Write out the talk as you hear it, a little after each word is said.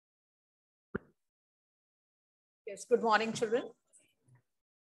Yes, good morning, children.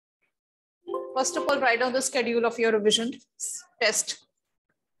 First of all, write down the schedule of your revision test.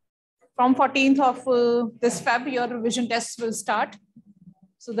 From 14th of this Feb, your revision tests will start.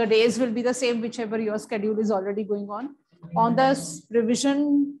 So the days will be the same, whichever your schedule is already going on. On the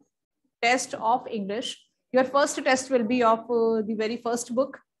revision test of English, your first test will be of the very first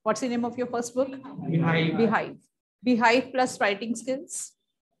book. What's the name of your first book? Beehive. Beehive. Beehive plus writing skills.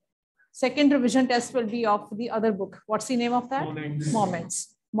 Second revision test will be of the other book. What's the name of that? Moments.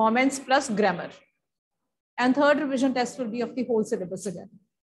 Moments. Moments plus grammar. And third revision test will be of the whole syllabus again.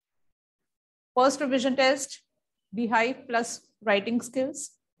 First revision test, Beehive plus writing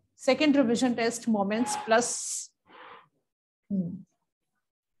skills. Second revision test, moments plus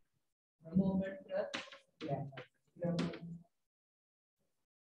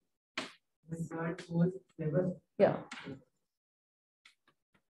yeah.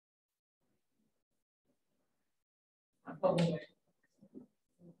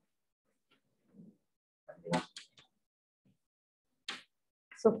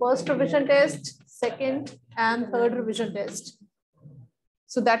 So first revision test, second and third revision test.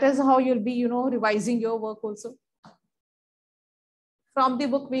 So that is how you'll be, revising your work also. From the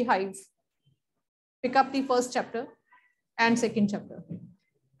book Beehive, pick up the first chapter and second chapter.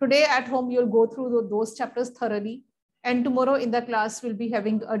 Today at home, you'll go through those chapters thoroughly. And tomorrow in the class, we'll be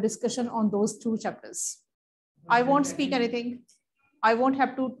having a discussion on those two chapters. I won't speak anything. I won't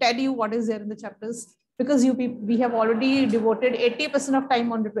have to tell you what is there in the chapters because we have already devoted 80% of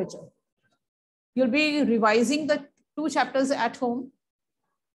time on literature. You'll be revising the two chapters at home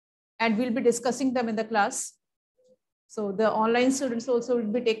and we'll be discussing them in the class. So the online students also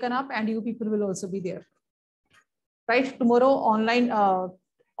will be taken up and you people will also be there. Right? Tomorrow, online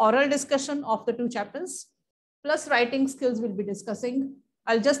oral discussion of the two chapters plus writing skills we'll be discussing.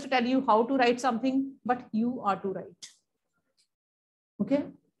 I'll just tell you how to write something, but you are to write. Okay,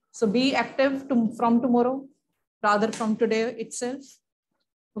 so be active from tomorrow, rather from today itself.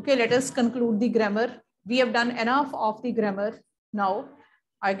 Okay, let us conclude the grammar. We have done enough of the grammar now.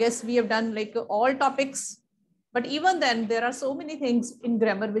 I guess we have done like all topics, but even then there are so many things in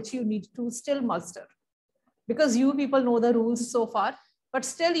grammar which you need to still master because you people know the rules so far, but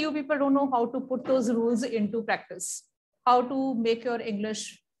still you people don't know how to put those rules into practice, how to make your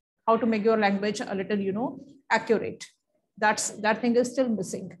English, how to make your language a little, accurate. That thing is still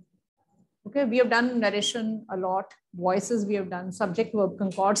missing. Okay, we have done narration a lot, voices we have done, subject verb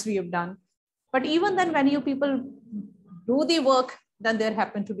concords we have done. But even then when you people do the work, then there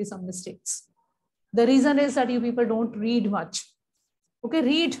happen to be some mistakes. The reason is that you people don't read much. Okay,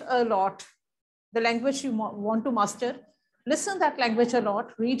 read a lot. The language you want to master, listen that language a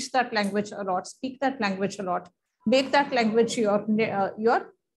lot, read that language a lot, speak that language a lot, make that language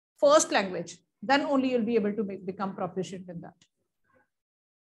your first language. Then only you'll be able to become proficient in that.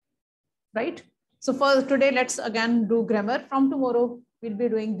 Right? So for today, let's again do grammar. From tomorrow, we'll be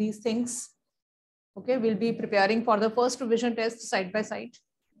doing these things. Okay, we'll be preparing for the first revision test side by side.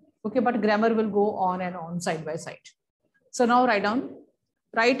 Okay, but grammar will go on and on side by side. So now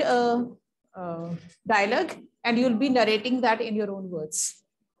write a dialogue and you'll be narrating that in your own words.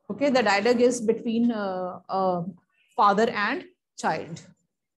 Okay, the dialogue is between father and child.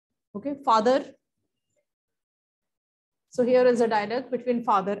 Okay, father. So here is a dialogue between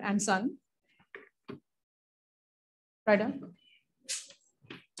father and son. Right down.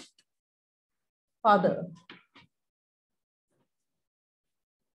 Father.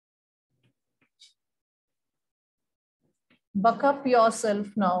 Buck up yourself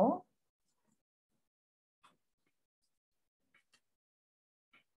now.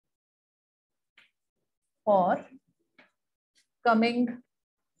 For coming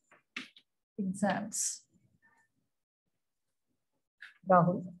exams.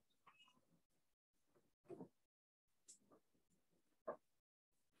 Rahul.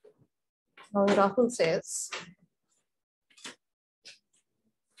 Now Rahul says,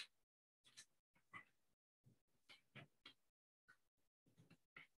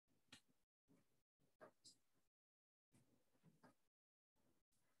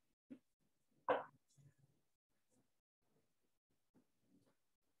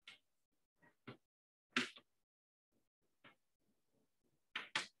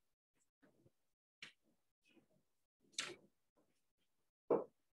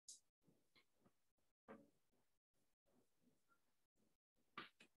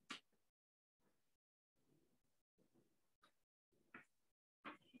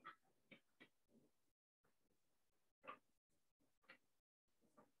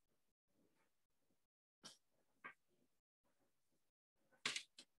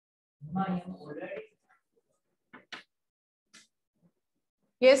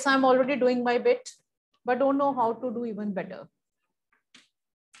 Yes, I'm already doing my bit, but don't know how to do even better.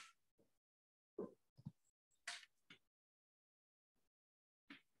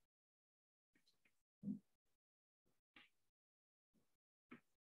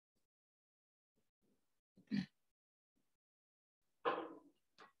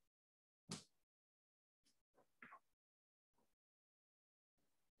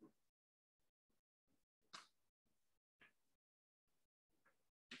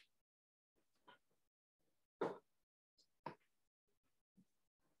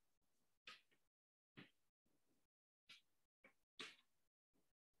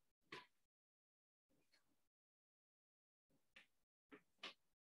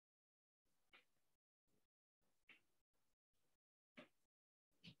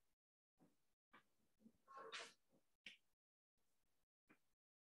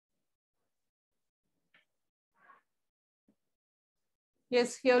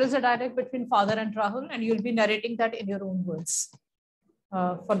 Yes, here is a dialogue between father and Rahul, and you'll be narrating that in your own words.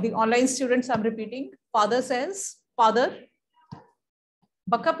 For the online students, I'm repeating. Father says, Father,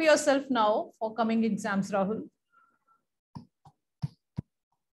 buck up yourself now for coming exams, Rahul.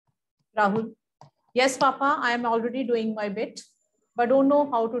 Rahul, yes, Papa, I am already doing my bit, but don't know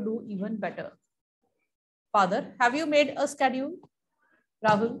how to do even better. Father, have you made a schedule?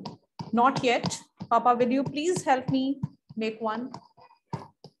 Rahul, not yet. Papa, will you please help me make one?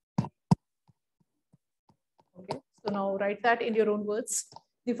 Okay, so now write that in your own words.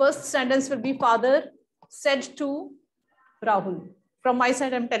 The first sentence will be father said to Rahul. From my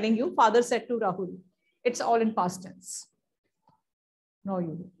side, I'm telling you, father said to Rahul. It's all in past tense. No,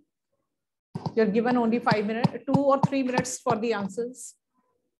 you're given only 5 minutes, 2 or 3 minutes for the answers.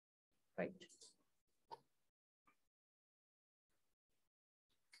 Right.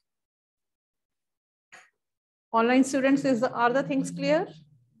 Online students, are the things clear?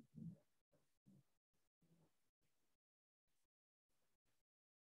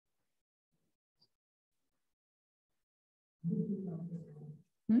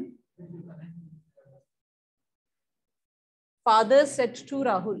 Father said to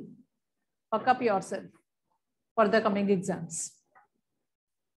Rahul, buck up yourself for the coming exams.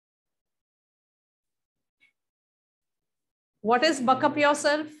 What is buck up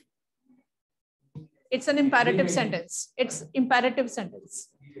yourself? It's an imperative sentence. It's imperative sentence.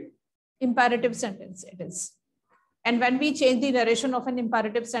 Imperative sentence it is. And when we change the narration of an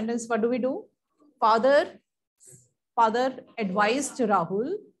imperative sentence, what do? Father advised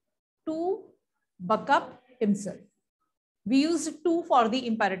Rahul to buck up himself. We use to for the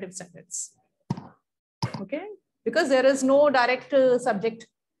imperative sentence. Okay, because there is no direct subject.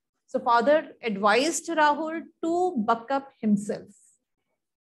 So father advised Rahul to buck up himself.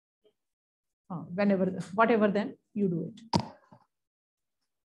 Whatever, then you do it.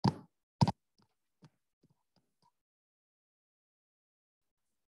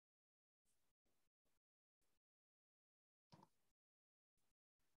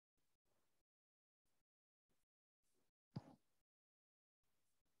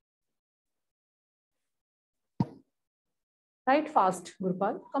 Write fast,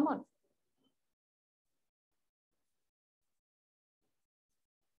 Gurpal. Come on.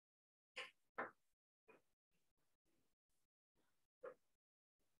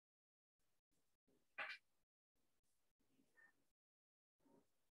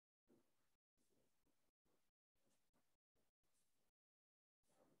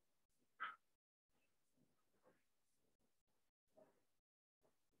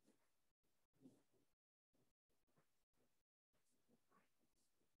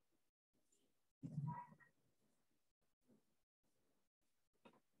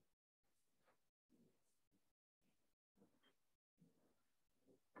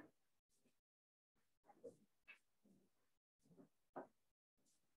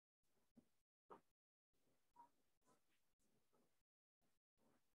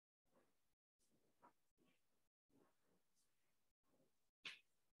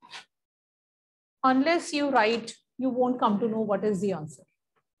 Unless you write, you won't come to know what is the answer.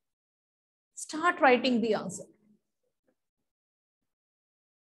 Start writing the answer.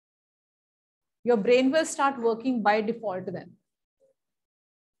 Your brain will start working by default then.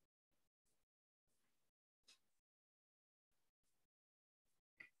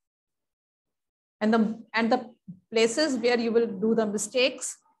 And the places where you will do the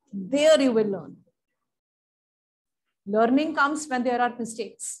mistakes, there you will learn. Learning comes when there are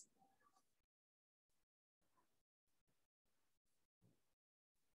mistakes.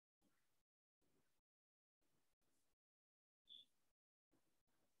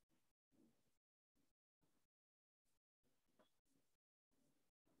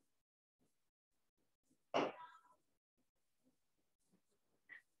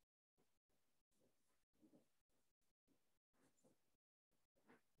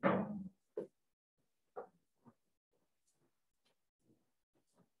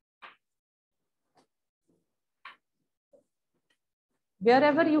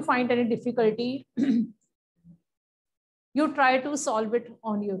 Wherever you find any difficulty, you try to solve it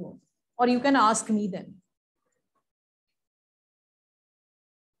on your own, or you can ask me then.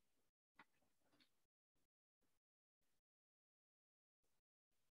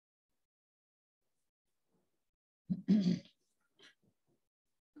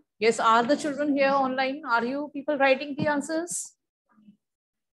 Yes, are the children here online? Are you people writing the answers?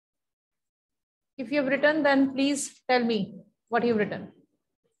 If you have written, then please tell me what you've written.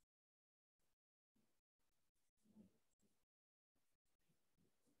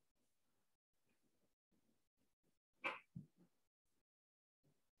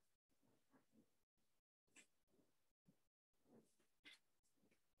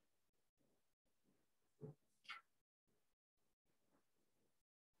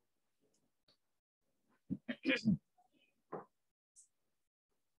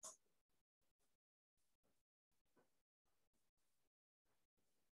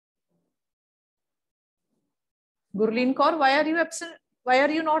 Gurleen Kaur, why are you absent? Why are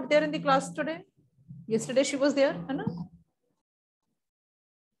you not there in the class today? Yesterday she was there, Anna.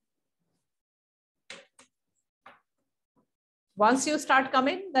 Once you start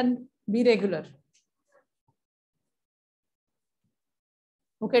coming, then be regular.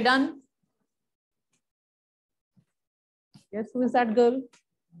 Okay, done. Yes, who is that girl?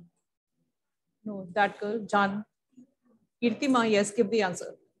 No, that girl, Jan. Kirtima, yes, give the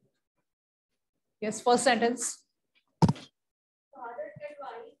answer. Yes, first sentence.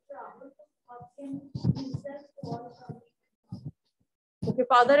 Okay,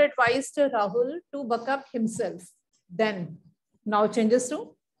 father advised Rahul to buck up himself. Then, now changes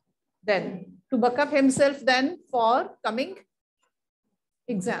to then. To buck up himself then for coming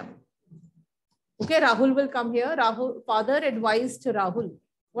exam. Okay, Rahul will come here. Rahul, father advised Rahul.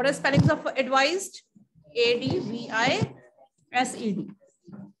 What are spellings of advised? A-D-V-I-S-E-D.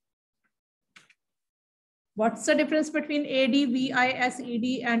 What's the difference between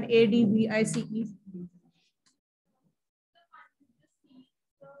A-D-V-I-S-E-D and A-D-V-I-C-E?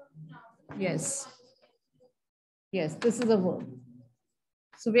 Yes. Yes, this is a verb.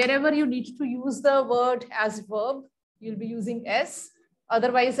 So wherever you need to use the word as verb, you'll be using S.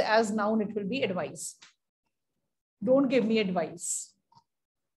 Otherwise, as noun, it will be advice. Don't give me advice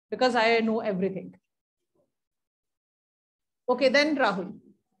because I know everything. Okay, then Rahul.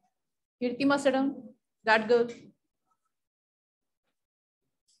 Kirtima, sit down. That girl.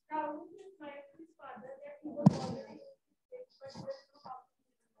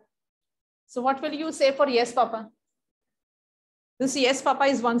 So what will you say for yes, Papa? This yes, Papa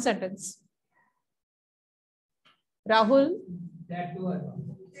is one sentence. Rahul. That too.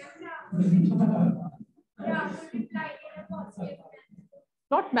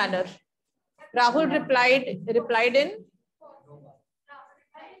 Not manner. Rahul replied in.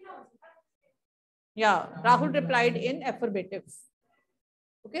 Yeah, Rahul replied in affirmative.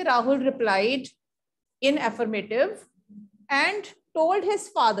 Okay, Rahul replied in affirmative and told his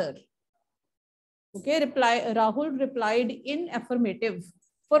father. Okay, Rahul replied in affirmative.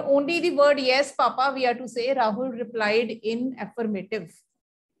 For only the word yes, Papa, we are to say Rahul replied in affirmative.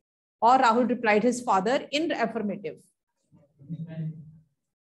 Or Rahul replied his father in affirmative.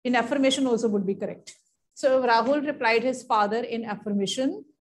 In affirmation also would be correct. So Rahul replied his father in affirmation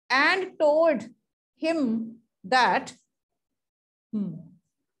and told him that.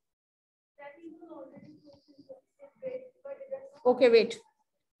 Okay, wait.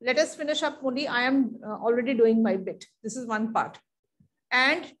 Let us finish up, Mundi. I am already doing my bit. This is one part.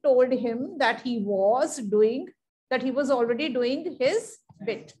 And told him that he was already doing his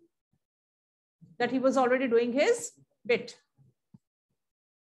bit. That he was already doing his bit.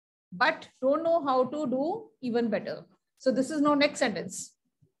 But don't know how to do even better. So this is now next sentence.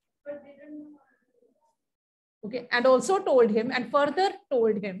 Okay, and also told him and further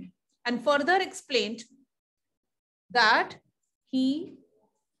told him and further explained that he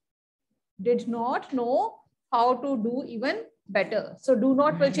did not know how to do even better. So do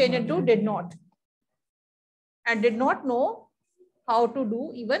not will change into did not. And did not know how to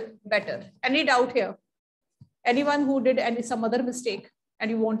do even better. Any doubt here? Anyone who did some other mistake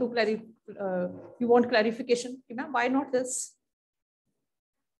and you want to clarification? Why not this?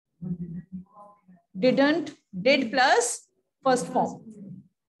 Didn't, did plus first form.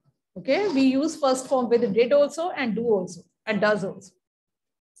 Okay, we use first form with did also and do also and does also.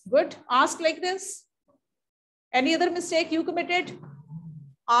 Good. Ask like this. Any other mistake you committed?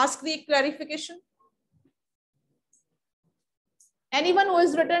 Ask the clarification. Anyone who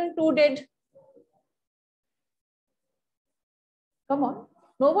has written to did? Come on.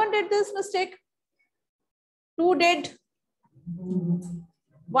 No one did this mistake. To did.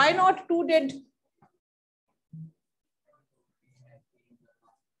 Why not 2 did?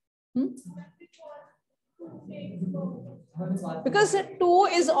 Because 2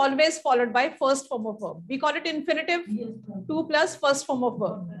 is always followed by first form of verb. We call it infinitive. 2 plus first form of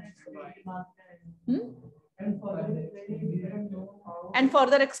verb. And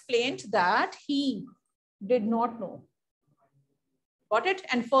further explained that he did not know. Got it?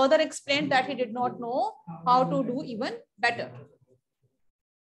 And further explained that he did not know how to do even better.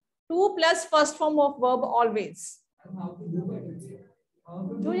 2 plus first form of verb always.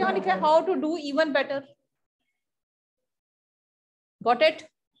 Do you know how to do even better? Got it?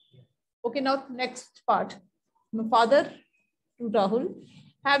 Okay, now next part. My father to Rahul.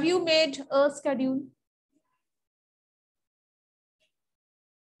 Have you made a schedule?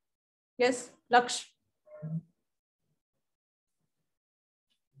 Yes, Laksh.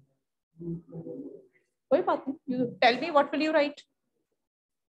 You tell me, what will you write?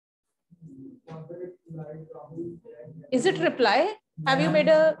 Is it reply? Have you made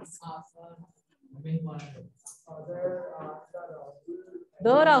a... The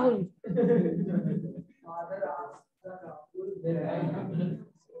Rahul.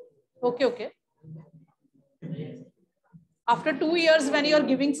 Okay. After 2 years, when you are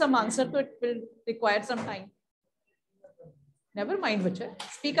giving some answer, so it will require some time. Never mind, bacha.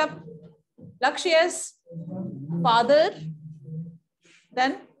 Speak up. Laksh, yes. Father.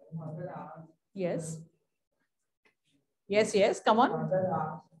 Then? Yes. Yes. Come on.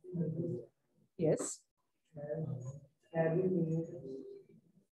 Yes.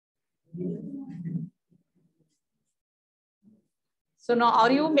 So now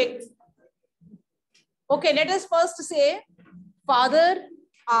are you make... Okay, let us first say father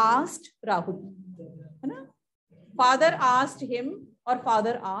asked Rahul. Father asked him or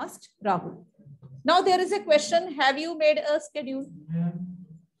father asked Rahul. Now there is a question. Have you made a schedule?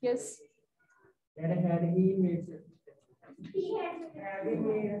 Yes. Had he made it?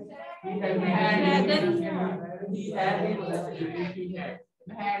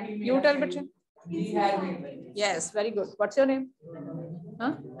 You tell Bachchan. Yes, very good. What's your name?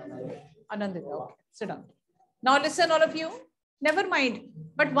 Huh? Anandita. Okay, sit down. Now listen, all of you. Never mind.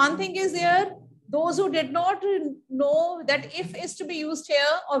 But one thing is there, those who did not know that if is to be used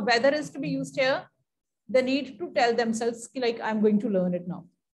here or whether is to be used here, they need to tell themselves, like, I'm going to learn it now.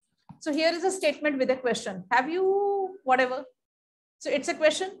 So here is a statement with a question. Have you whatever? So it's a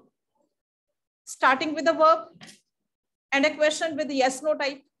question starting with a verb and a question with the yes, no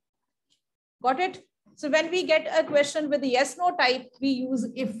type. Got it? So when we get a question with the yes, no type, we use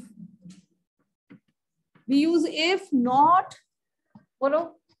if. We use if, not,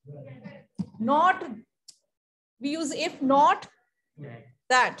 follow? Not. We use if, not,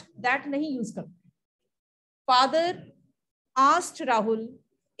 that. That nahi use kar. Father asked Rahul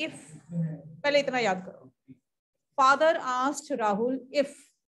if. Pehle itna yaad karo. Father asked Rahul if.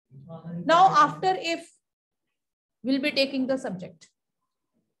 Now after if, we'll be taking the subject.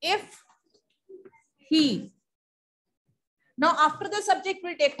 If he. Now after the subject,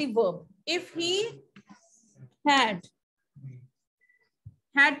 we'll take the verb. If he had.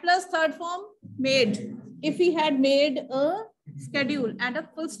 Had plus third form, made. If he had made a schedule and a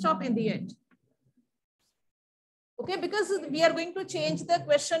full stop in the end. Okay, because we are going to change the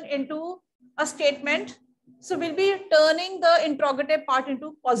question into a statement. So we'll be turning the interrogative part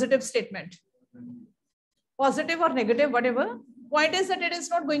into positive statement. Positive or negative, whatever. Point is that it is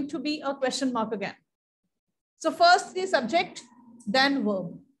not going to be a question mark again. So first the subject, then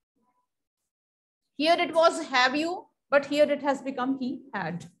verb. Here it was have you, but here it has become he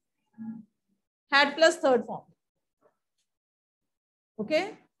had. Had plus third form.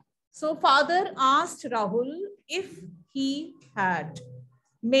 Okay. So father asked Rahul if he had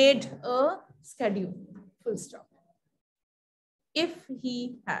made a schedule. Full stop. If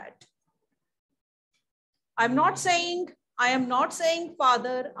he had. I am not saying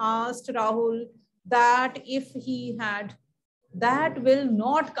father asked Rahul that if he had. That will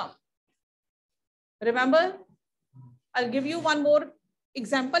not come. Remember, I'll give you one more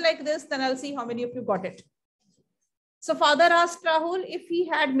example like this, then I'll see how many of you got it. So father asked Rahul if he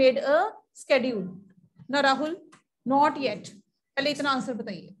had made a schedule. Now Rahul, not yet. Pehle itna answer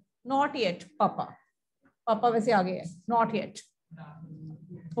bataiye. Not yet, Papa. Papa वैसे आ गया है. Not yet.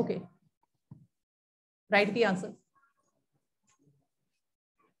 Okay. Write the answer.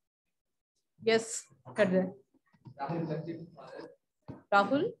 Yes.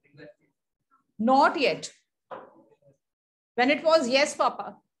 Rahul. Not yet. When it was yes,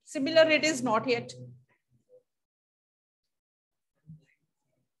 Papa. Similar, it is not yet.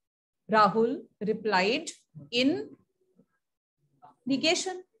 Rahul replied in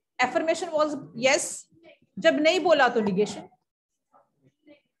negation. Affirmation was yes. जब नहीं बोला तो negation.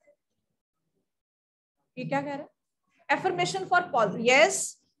 ये क्या कह रहा है? Affirmation for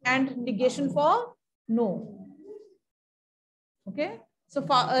yes and negation for no. Okay. So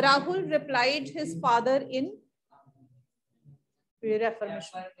Rahul replied his father in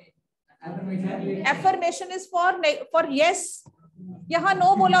affirmation. Affirmation is for yes. यहाँ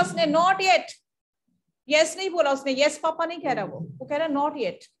no बोला उसने, not yet. Yes नहीं बोला उसने, yes पापा नहीं कह रहा, वो कह रहा not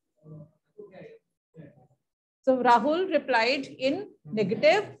yet. So Rahul replied in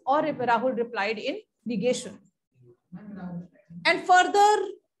negative or Rahul replied in negation. And further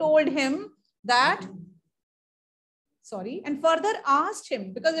told him that, and further asked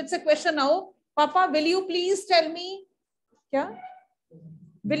him, because it's a question now, Papa, will you please tell me,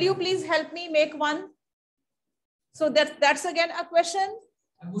 will you please help me make one? So that's again a question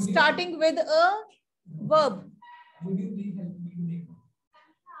starting with a verb. Would you please help me to make one?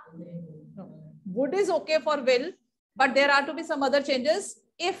 No. Would is okay for will, but there are to be some other changes.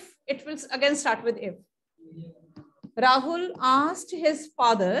 If, it will again start with if. Rahul asked his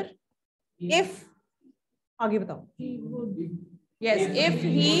father if, आगे बताओ. Yes, if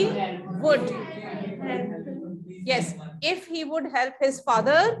he would. Yes, if he would help his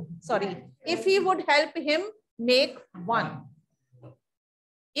father, if he would help him make one.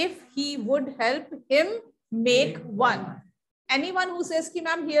 If he would help him make one. Anyone who says ki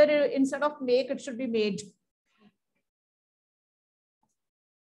ma'am here instead of make it should be made.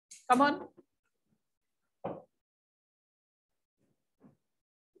 Come on.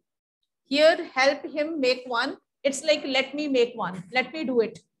 Here help him make one. It's like let me make one. Let me do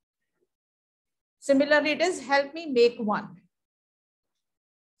it. Similarly, it is help me make one.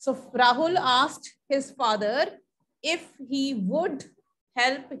 So Rahul asked his father if he would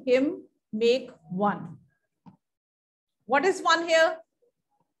help him make one. What is one here?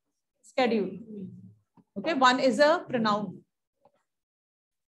 Schedule. Okay, one is a pronoun.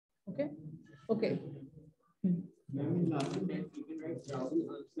 Okay. Okay.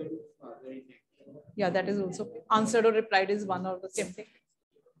 Yeah, that is also answered or replied is one or the same thing.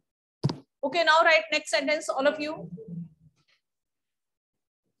 Okay, now write next sentence, all of you.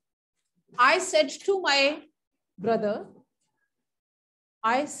 I said to my brother,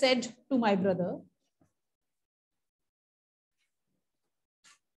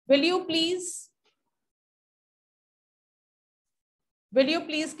 will you please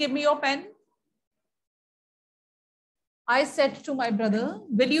give me your pen? I said to my brother,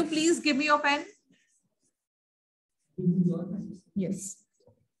 will you please give me your pen? Yes.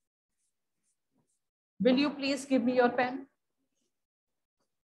 Will you please give me your pen?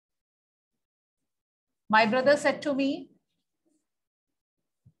 My brother said to me,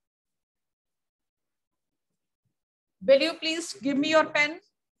 will you please give me your pen?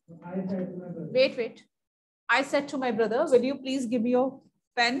 Wait. I said to my brother, will you please give me your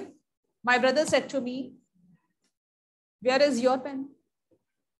pen? My brother said to me, where is your pen?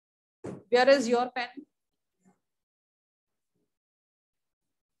 Where is your pen?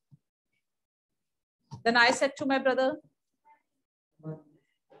 Then I said to my brother,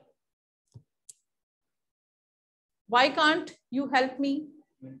 why can't you help me?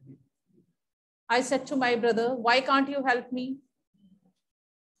 I said to my brother, why can't you help me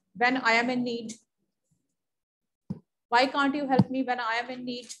when I am in need? Why can't you help me when I am in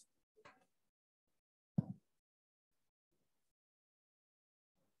need?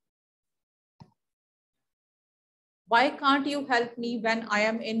 Why can't you help me when I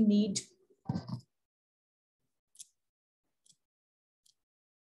am in need?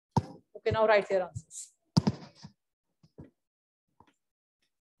 Okay, now write your answers.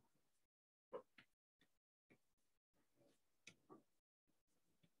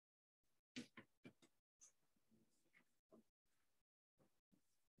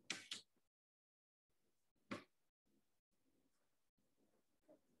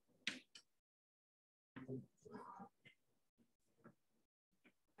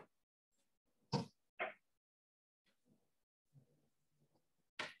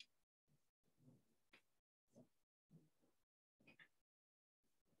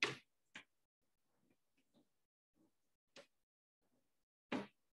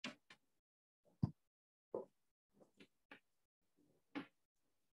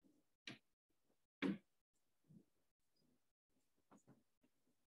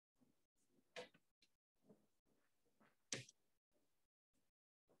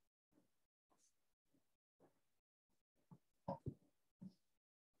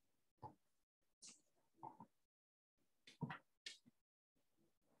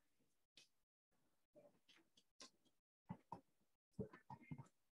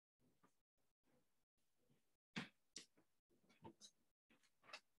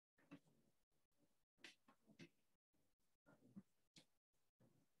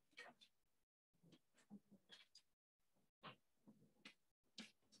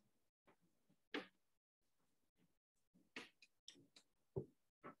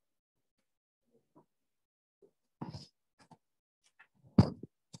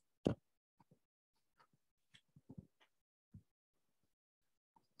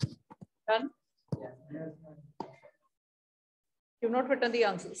 You've not written the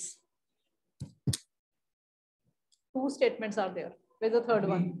answers. 2 statements are there. Where's the third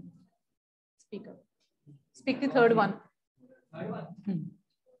one? Speaker. Speak the third one.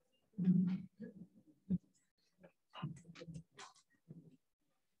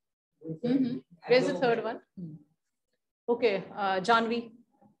 Where's the third one? Okay, Janvi,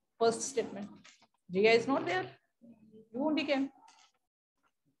 first statement. Jia is not there. You only came.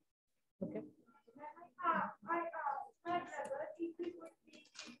 Okay.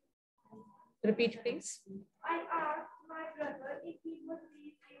 Repeat, please. I asked my brother if he would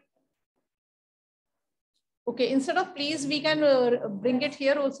please give. Okay, instead of please, we can bring it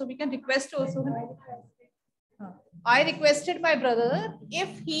here also. We can request also. I requested my brother if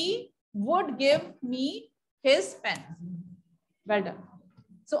he would give me his pen. Well done.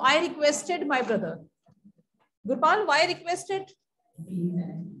 So I requested my brother. Gurpal, why requested?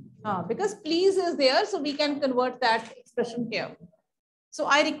 Because please is there, so we can convert that expression here. So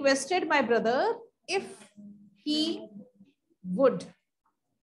I requested my brother if he would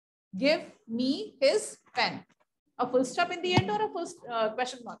give me his pen. A full stop in the end or a full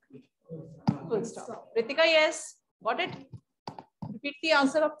question mark? Full stop. Ritika, yes. Got it? Repeat the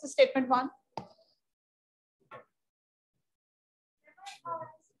answer of the statement 1.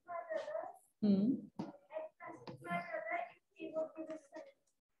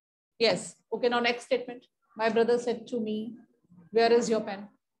 Yes. Okay, now next statement. My brother said to me, where is your pen?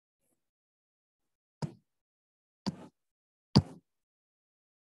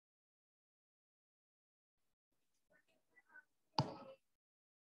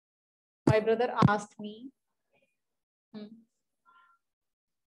 My brother asked me.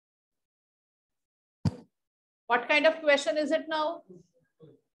 What kind of question is it now?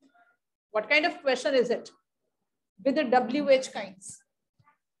 What kind of question is it? With the WH kinds.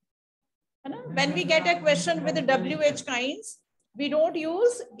 When we get a question with the WH kinds, we don't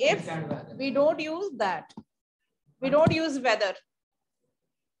use if, we don't use that. We don't use whether.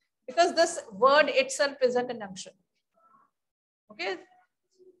 Because this word itself isn't an action. Okay?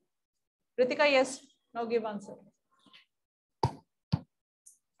 Ritika, yes. Now give answer.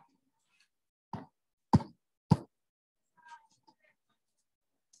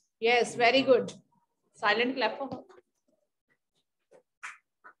 Yes, very good. Silent clap for her.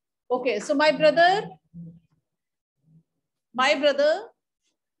 Okay, so my brother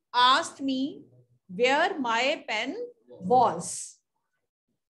asked me where my pen was.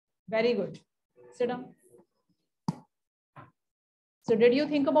 Very good. Sit down. So did you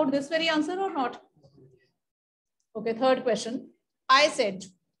think about this very answer or not? Okay, third question. I said,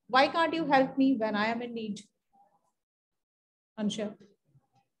 why can't you help me when I am in need? Ansha.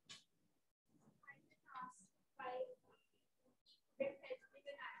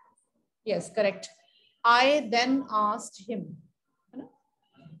 Yes, correct. I then asked him.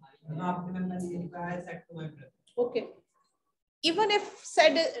 Okay. Even if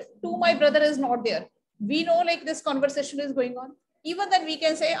said to my brother is not there, we know like this conversation is going on. Even then we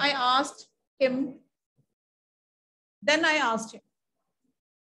can say I asked him. Then I asked him.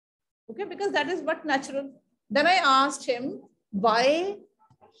 Okay, because that is what natural. Then I asked him why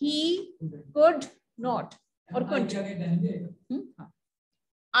he could not or couldn't.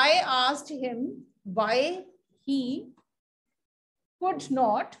 I asked him why he could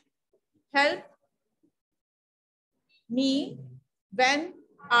not help me when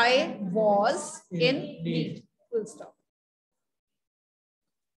I was in need. Full stop.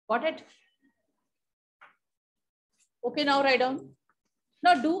 Got it? Okay, now write down.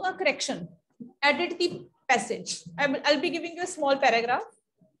 Now do a correction. Edit the passage. I'll be giving you a small paragraph.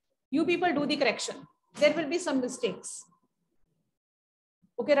 You people do the correction. There will be some mistakes.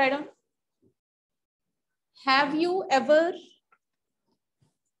 Okay, write down. Have you ever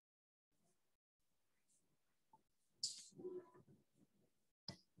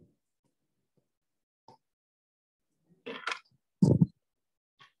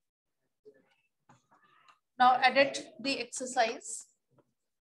now edit the exercise.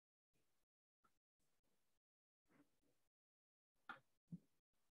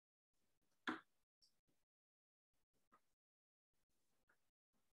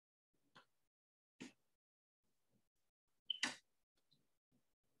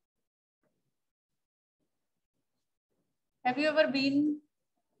 Have you ever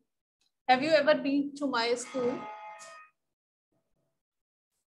been to my school,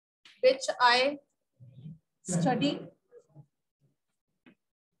 which I study?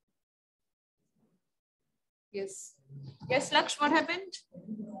 Yes. Yes, Laksh, what happened?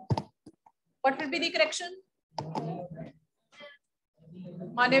 What will be the correction?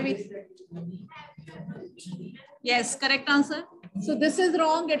 Manevi. Yes, correct answer. So this is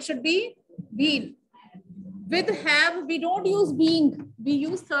wrong. It should be been. With have, we don't use being. We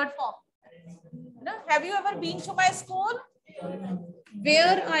use third form. No? Have you ever been to my school?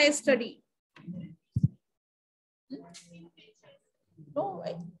 Where I study? No.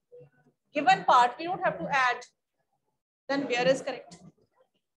 Given part, we don't have to add. Then where is correct?